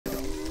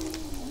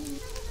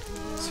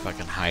See if I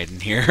can hide in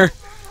here.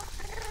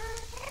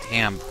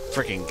 Damn,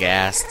 freaking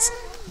ghasts.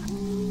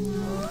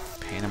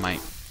 Pain in my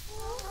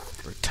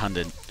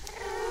rotunded.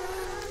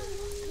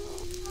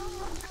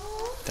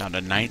 Down to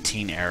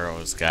 19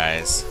 arrows,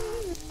 guys.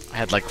 I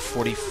had like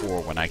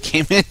 44 when I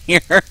came in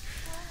here. Oh,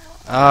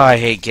 I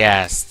hate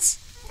ghasts.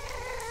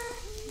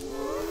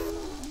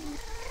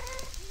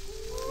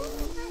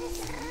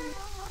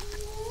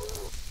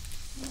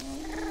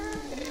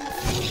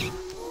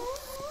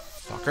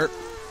 Fucker.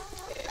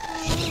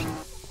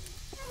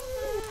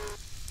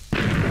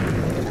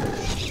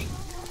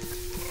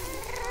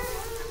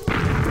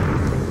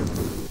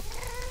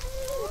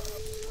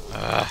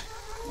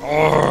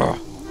 Oh.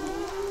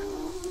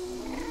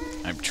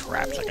 I'm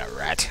trapped like a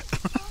rat.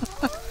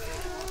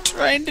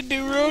 Trying to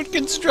do road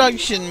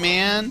construction,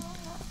 man.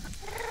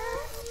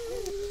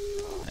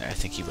 There, I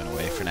think he went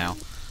away for now.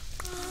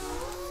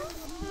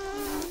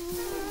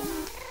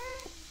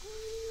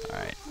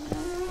 Alright.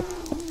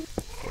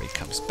 Before he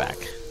comes back.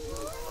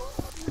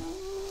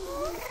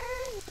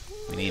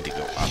 We need to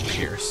go up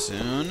here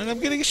soon, and I'm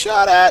getting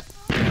shot at!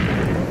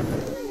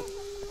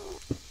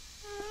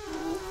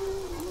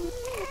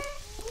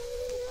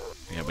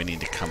 Yeah, we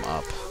need to come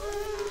up.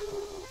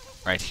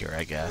 Right here,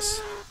 I guess.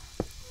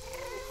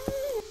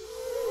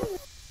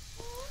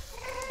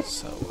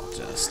 So we'll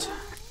just...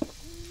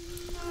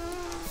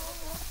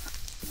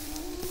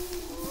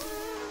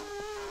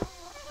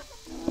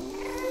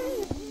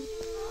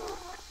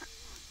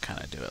 kind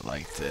of do it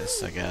like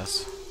this, I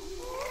guess.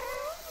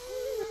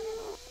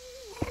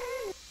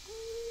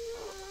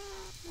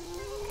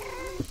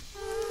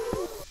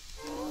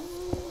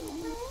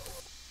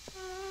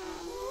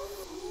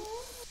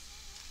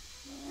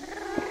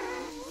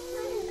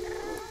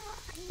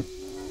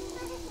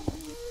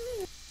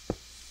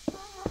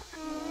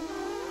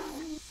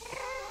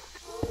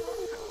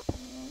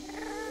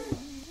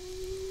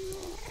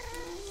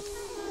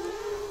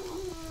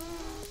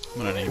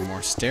 I'm gonna need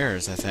more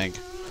stairs, I think.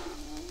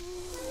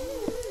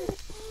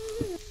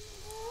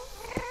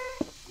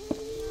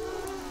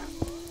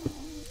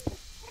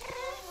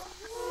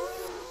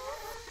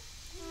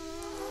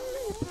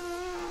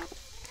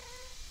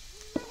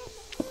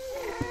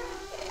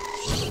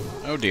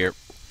 Oh dear.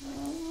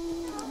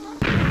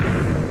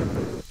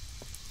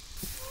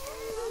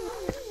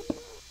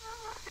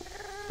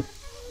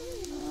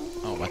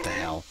 Oh, what the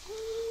hell?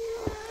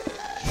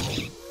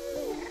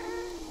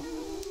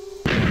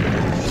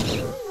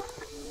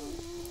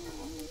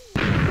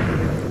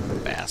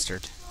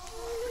 Bastard.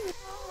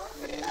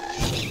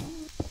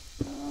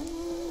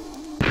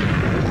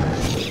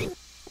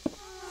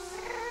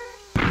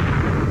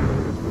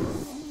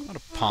 What a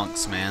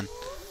punks, man.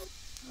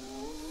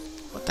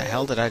 What the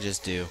hell did I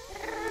just do?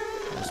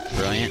 That was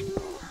brilliant.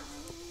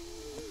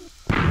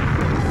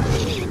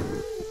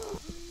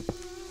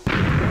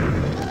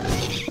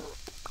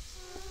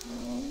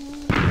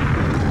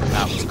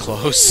 That was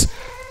close.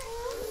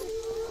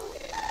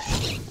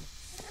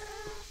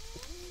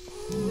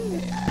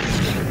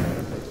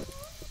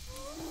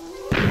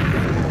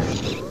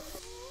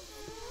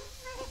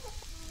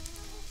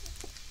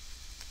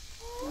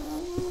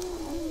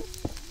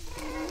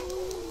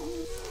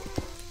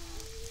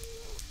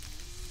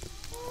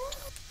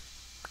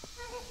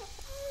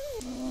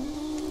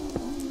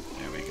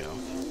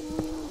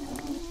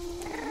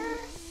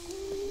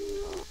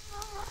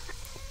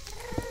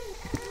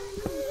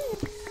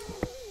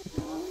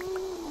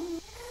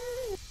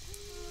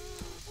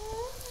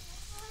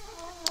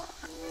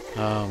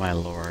 Oh my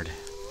lord.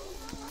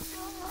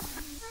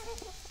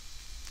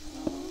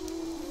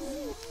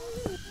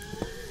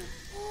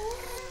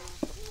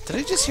 Did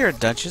I just hear a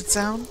dungeon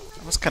sound?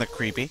 That was kind of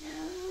creepy.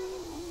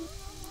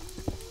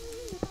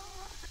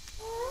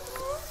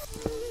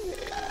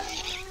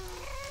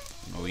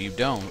 No, you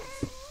don't.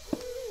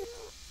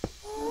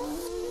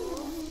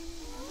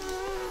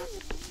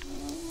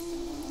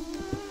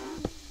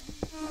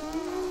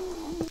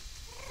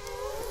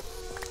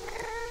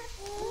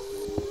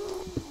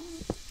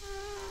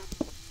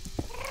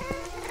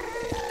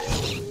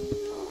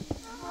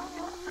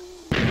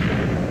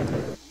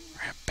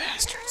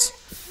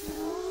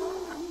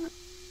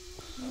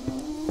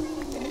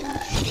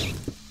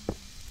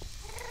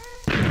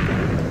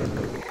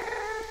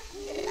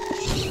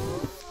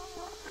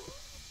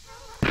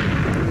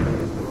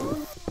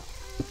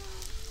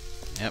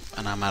 Yep,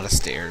 and I'm out of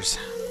stairs.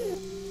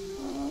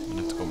 I'm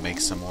gonna have to go make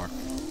some more.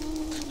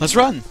 Let's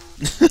run!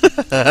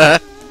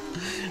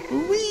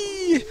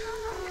 Whee!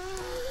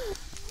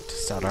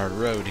 Just out our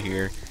road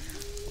here.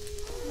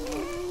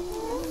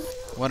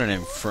 What an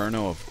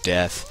inferno of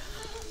death.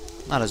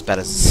 Not as bad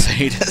as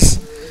Zeda's.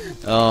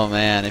 Oh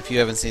man, if you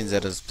haven't seen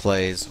Zeda's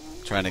plays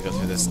trying to go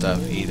through this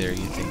stuff either,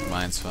 you think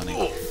mine's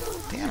funny.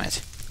 Damn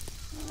it.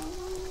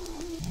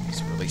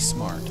 He's really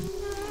smart.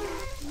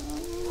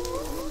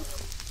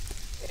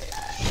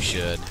 You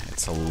should.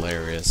 It's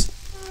hilarious.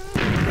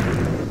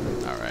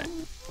 Alright.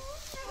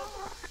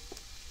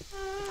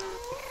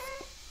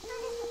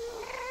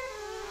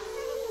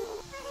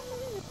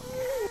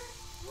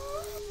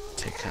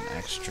 Take an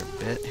extra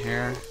bit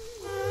here.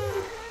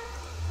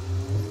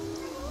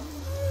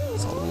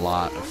 That's a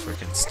lot of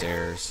freaking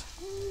stairs.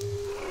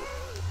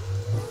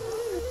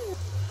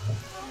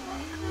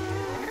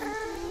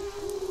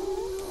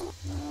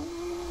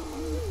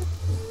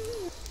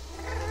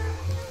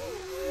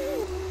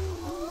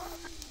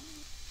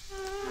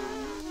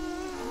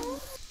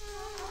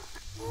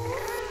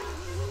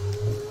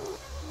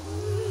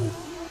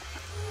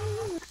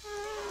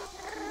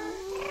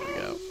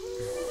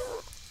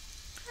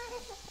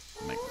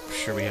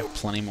 Sure we have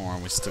plenty more.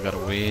 We still got a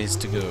ways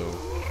to go.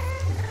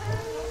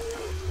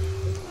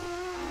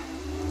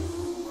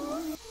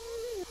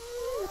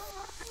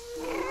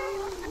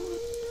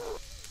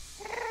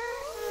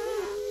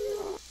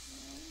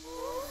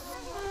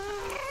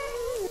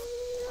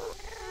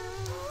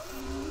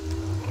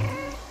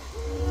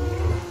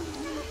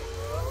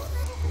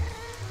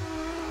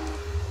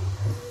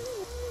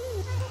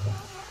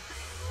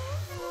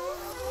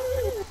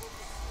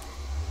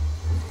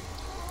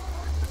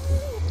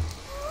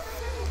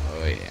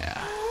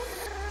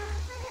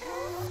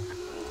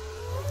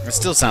 It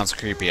still sounds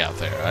creepy out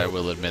there, I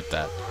will admit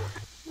that.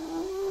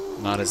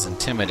 Not as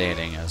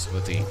intimidating as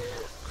with the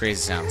crazy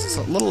sounds. It's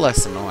a little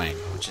less annoying,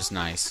 which is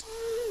nice.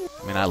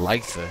 I mean, I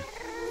like the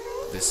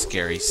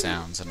scary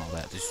sounds and all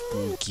that, the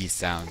spooky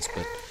sounds,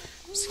 but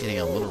it's getting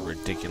a little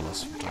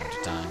ridiculous from time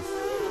to time.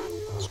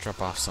 Let's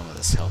drop off some of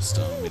this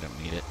hellstone. We don't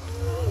need it.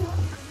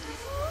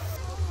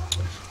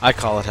 I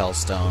call it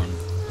hellstone.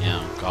 You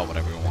know, call it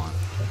whatever you want.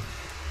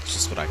 It's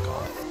just what I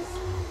call it.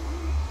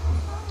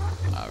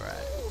 Alright.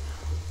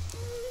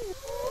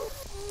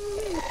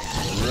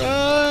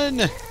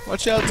 Run!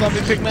 Watch out, zombie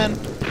pigmen!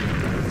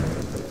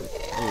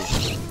 Ooh.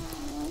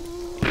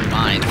 You're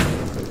mine.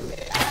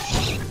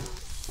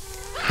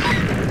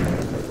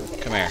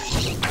 Come here.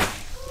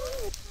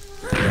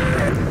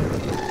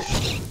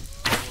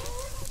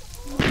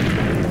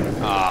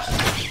 Ah.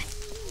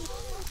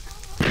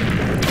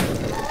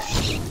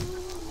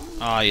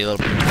 Oh, you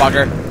little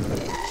bugger.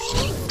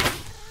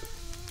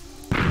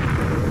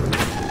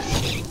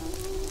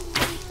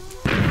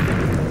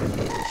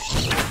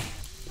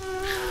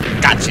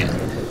 Gotcha!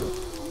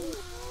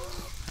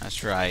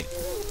 That's right.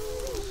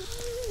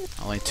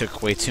 Only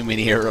took way too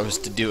many arrows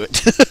to do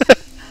it.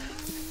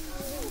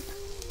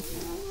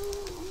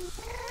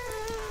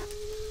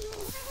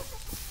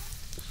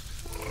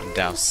 I'll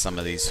douse some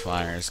of these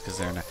fires because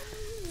they're in a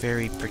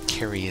very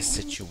precarious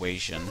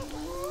situation.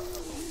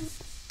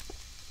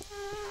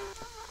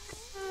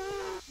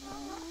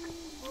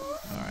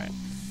 Alright.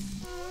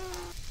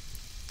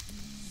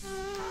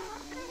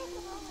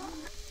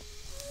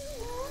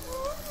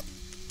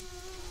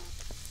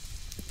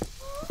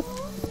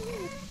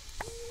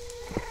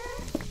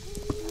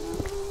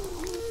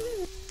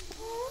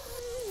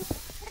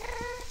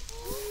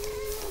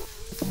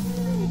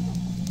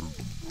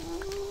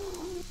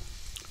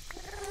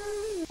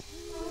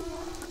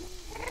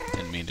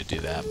 Didn't mean to do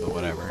that, but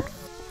whatever.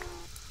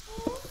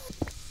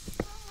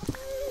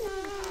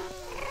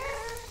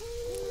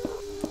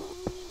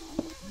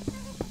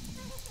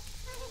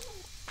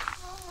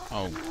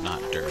 Oh,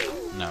 not dirt.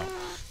 No,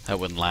 that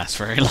wouldn't last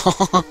very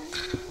long.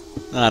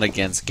 Not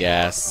against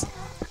gas.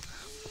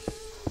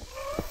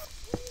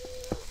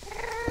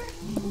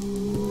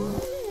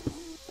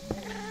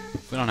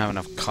 If we don't have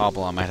enough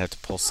cobble, I might have to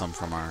pull some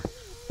from our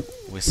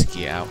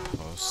whiskey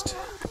outpost.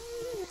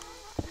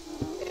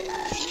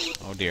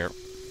 Oh dear.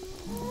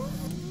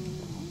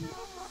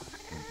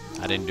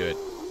 I didn't do it.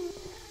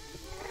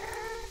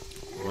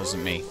 It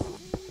wasn't me.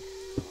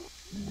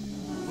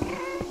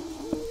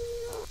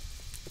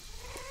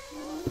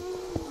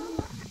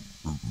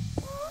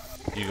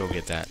 You go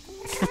get that.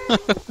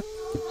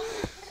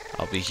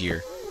 I'll be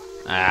here.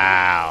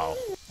 Ow!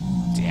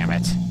 Damn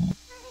it.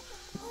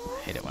 I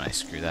hate it when I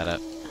screw that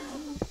up.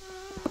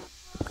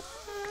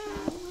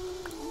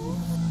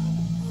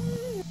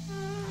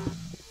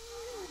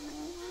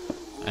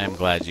 I am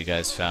glad you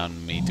guys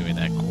found me doing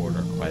that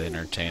quarter quite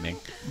entertaining.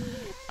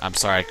 I'm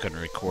sorry I couldn't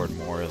record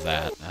more of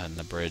that and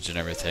the bridge and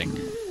everything.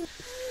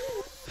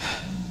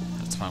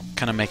 That's why I'm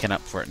kind of making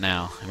up for it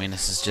now. I mean,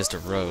 this is just a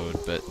road,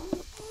 but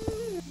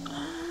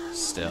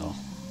still.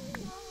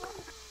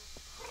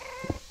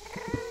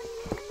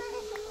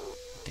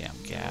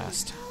 Damn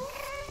Ghast.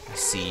 I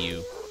see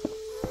you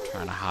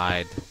trying to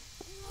hide.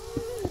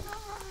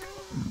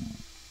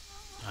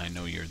 I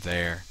know you're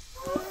there.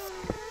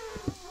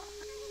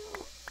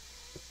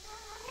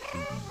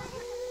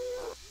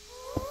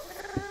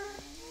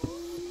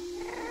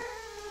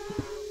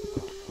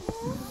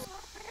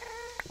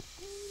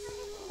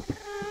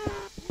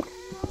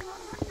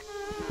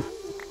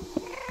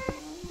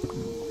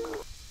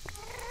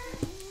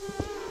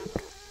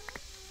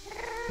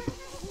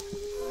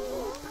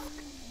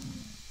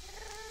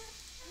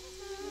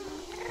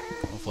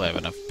 Hopefully I have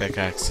enough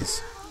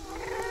pickaxes.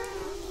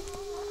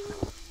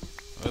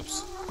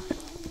 Oops.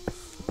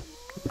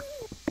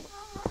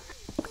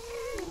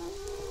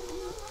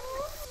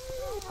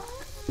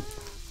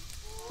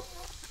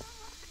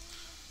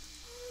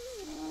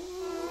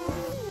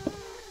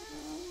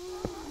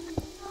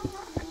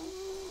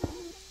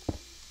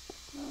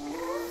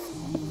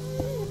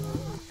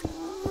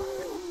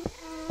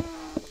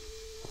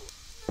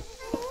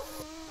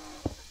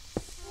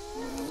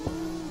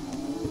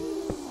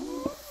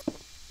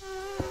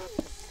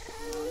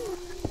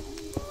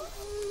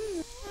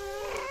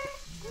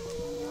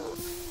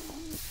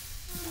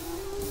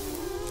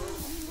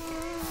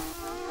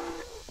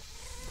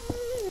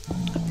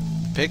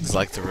 pigs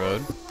like the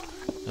road.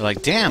 They're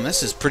like, damn,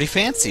 this is pretty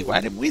fancy. Why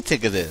didn't we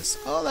think of this?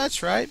 Oh,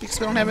 that's right, because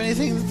we don't have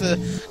anything that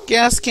the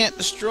gas can't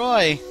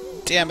destroy.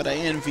 Damn it, I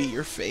envy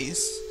your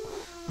face.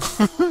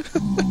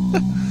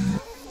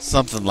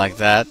 Something like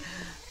that.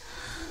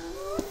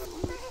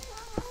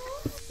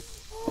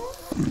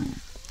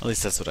 At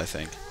least that's what I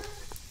think.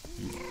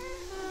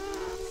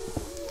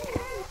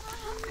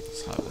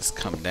 Let's have this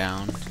come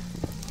down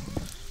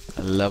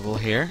a level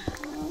here.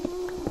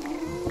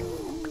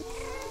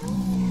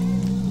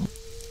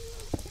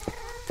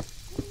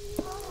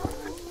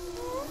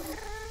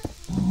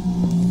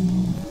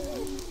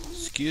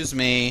 Excuse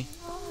me.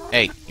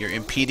 Hey, you're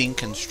impeding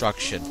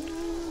construction.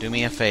 Do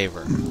me a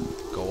favor.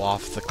 Go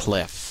off the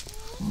cliff.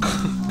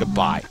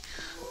 Goodbye.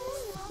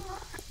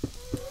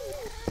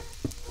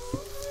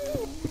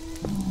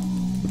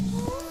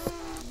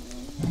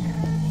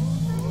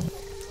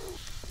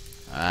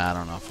 I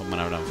don't know if I'm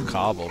gonna have enough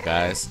cobble,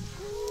 guys.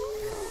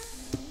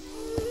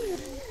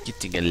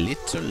 Getting a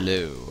little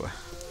low.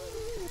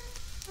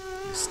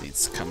 This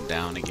needs to come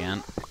down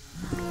again.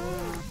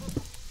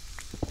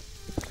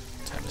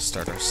 Time to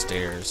start our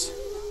stairs.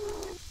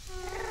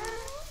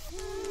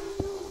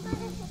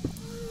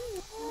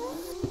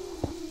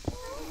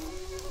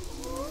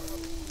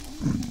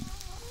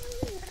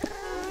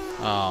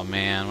 Oh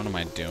man, what am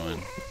I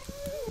doing?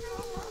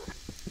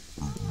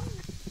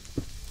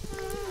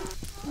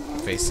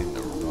 Facing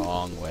the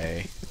wrong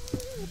way.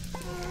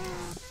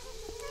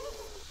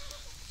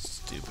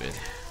 Stupid.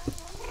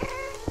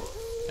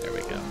 There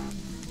we go.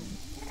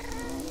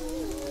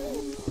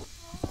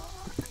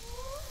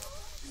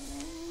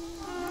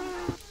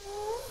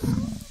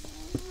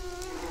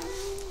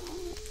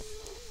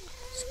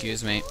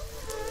 Excuse me.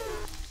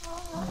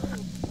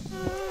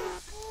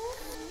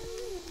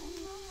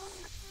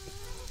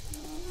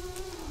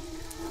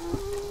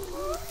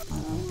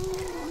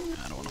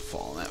 I don't want to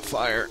fall in that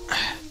fire.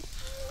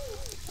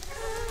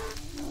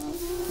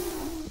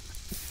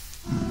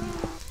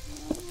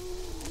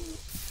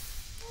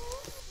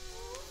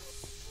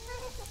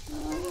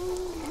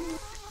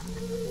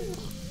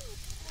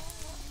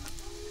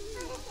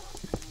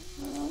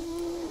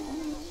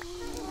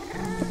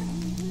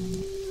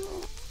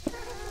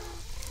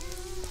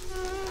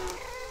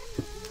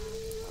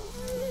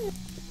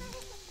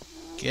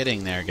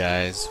 Getting there,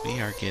 guys. We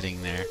are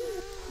getting there.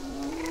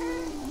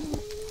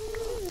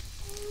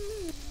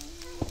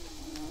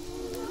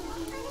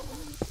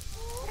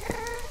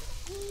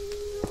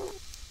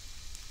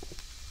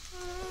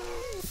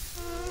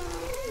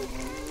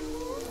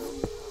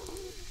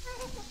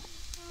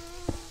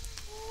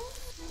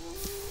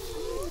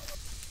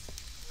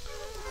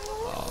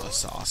 Oh,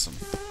 that's awesome.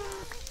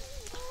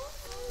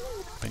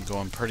 Been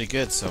going pretty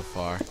good so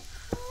far.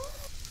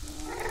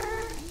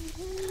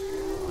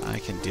 I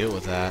can deal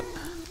with that.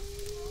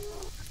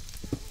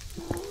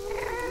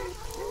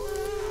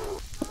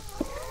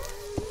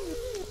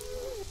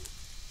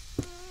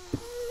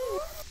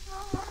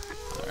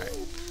 Alright,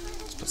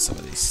 let's put some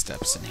of these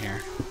steps in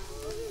here.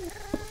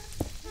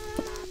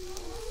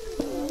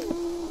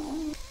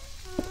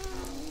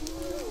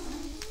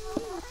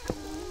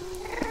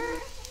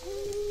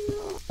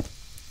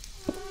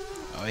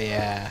 Oh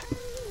yeah,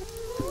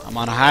 I'm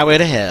on a highway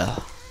to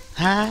hell.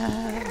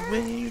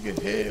 Highway to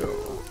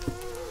hell.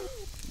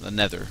 The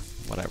nether,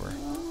 whatever.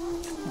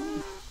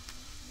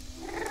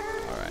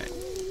 Alright.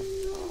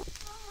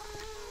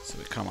 So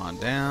we come on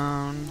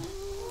down.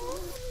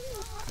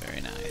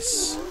 Very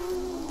nice.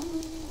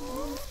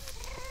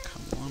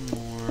 Come one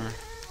more.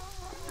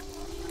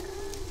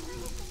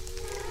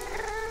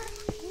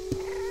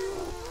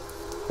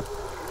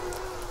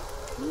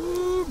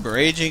 Ooh,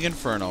 raging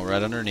inferno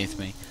right underneath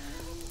me.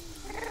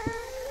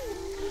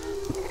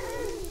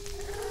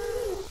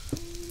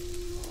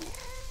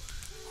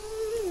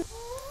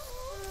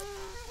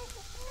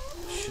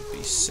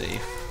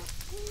 Safe.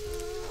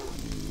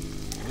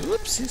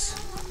 Whoopsies.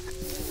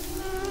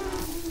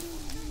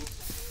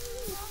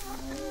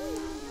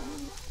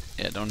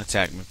 Yeah, don't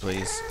attack me,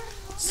 please.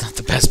 It's not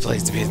the best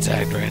place to be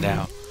attacked right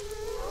now.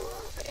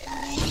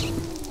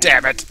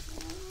 Damn it!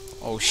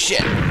 Oh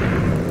shit!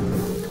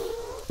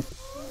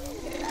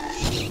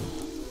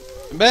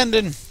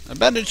 Abandon!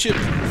 Abandon ship!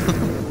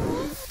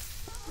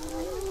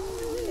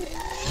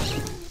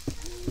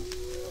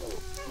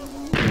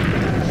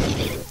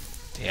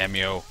 Damn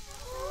you.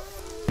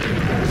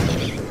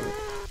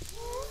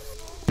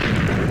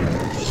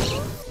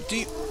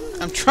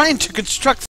 I'm trying to construct